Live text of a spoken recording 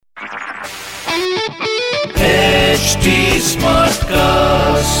HD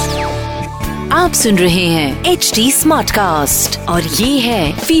Smartcast. आप सुन रहे हैं HD Smartcast और ये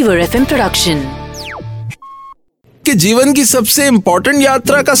है फीवर FM प्रोडक्शन। कि जीवन की सबसे इंपॉर्टेंट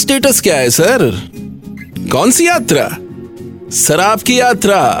यात्रा का स्टेटस क्या है सर? कौन सी यात्रा? सर आपकी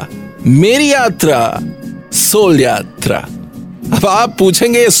यात्रा, मेरी यात्रा, सोल यात्रा। अब आप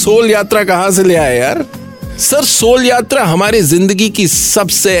पूछेंगे सोल यात्रा कहां से ले आए यार? सर सोल यात्रा हमारी जिंदगी की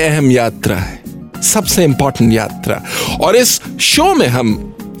सबसे अहम यात्रा है, सबसे इंपॉर्टेंट यात्रा, और इस शो में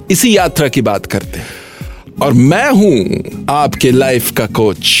हम इसी यात्रा की बात करते हैं। और मैं हूं आपके लाइफ का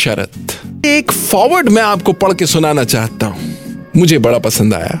कोच शरद। एक फॉरवर्ड मैं आपको पढ़ के सुनाना चाहता हूं, मुझे बड़ा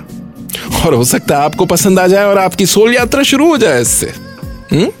पसंद आया और हो सकता है आपको पसंद आ जाए और आपकी सोल यात्रा शुरू हो जाए इससे।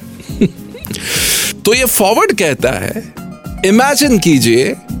 तो ये फॉरवर्ड कहता है, इमेजिन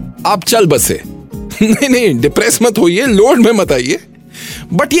कीजिए आप चल बसे। नहीं, डिप्रेस मत होइए, लोड में मत आइए,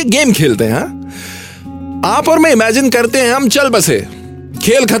 बट ये गेम खेलते हैं। आप और मैं इमेजिन करते हैं हम चल बसे,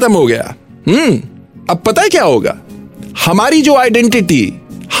 खेल खत्म हो गया। अब पता है क्या होगा? हमारी जो आइडेंटिटी,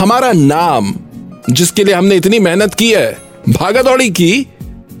 हमारा नाम, जिसके लिए हमने इतनी मेहनत की है, भागा दौड़ी की,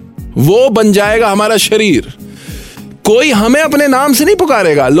 वो बन जाएगा हमारा शरीर। कोई हमें अपने नाम से नहीं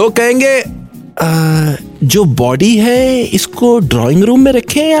पुकारेगा। लोग कहेंगे जो बॉडी है इसको ड्राइंग रूम में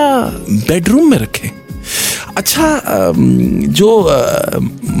रखें या बेडरूम में रखें? अच्छा, जो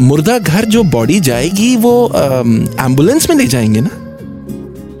मुर्दा घर जो बॉडी जाएगी वो एम्बुलेंस में ले जाएंगे ना?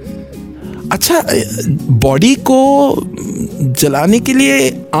 अच्छा, बॉडी को जलाने के लिए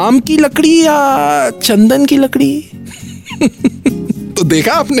आम की लकड़ी या चंदन की लकड़ी? तो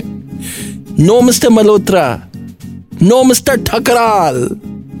देखा आपने? No mister Malhotra, no mister Thakral.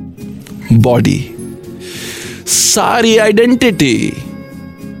 Body, सारी आइडेंटिटी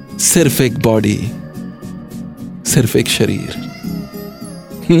सिर्फ एक बॉडी, सिर्फ एक शरीर।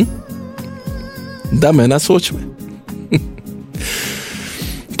 दम है ना सोच में?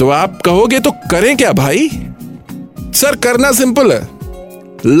 तो आप कहोगे तो करें क्या भाई? सर करना सिंपल है,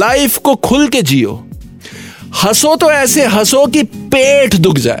 लाइफ को खुल के जियो। हंसो तो ऐसे हंसो कि पेट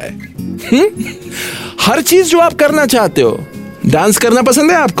दुख जाए। हर चीज जो आप करना चाहते हो, डांस करना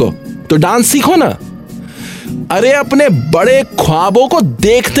पसंद है आपको तो डांस सीखो ना। अरे अपने बड़े ख्वाबों को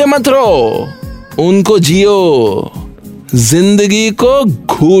देखते मत रहो, उनको जियो। जिंदगी को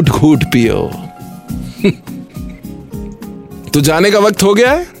घूट घूट पियो। तो जाने का वक्त हो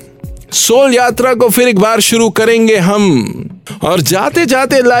गया है। सोल यात्रा को फिर एक बार शुरू करेंगे हम, और जाते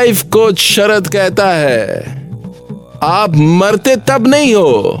जाते लाइफ कोच शरद कहता है, आप मरते तब नहीं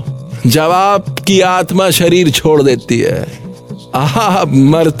हो जब आपकी आत्मा शरीर छोड़ देती है, आप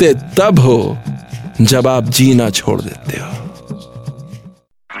मरते तब हो जब आप जीना छोड़ देते हो।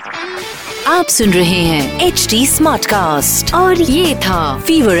 आप सुन रहे हैं HD Smartcast और ये था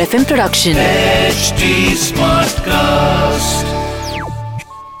fever FM production. HD Smartcast.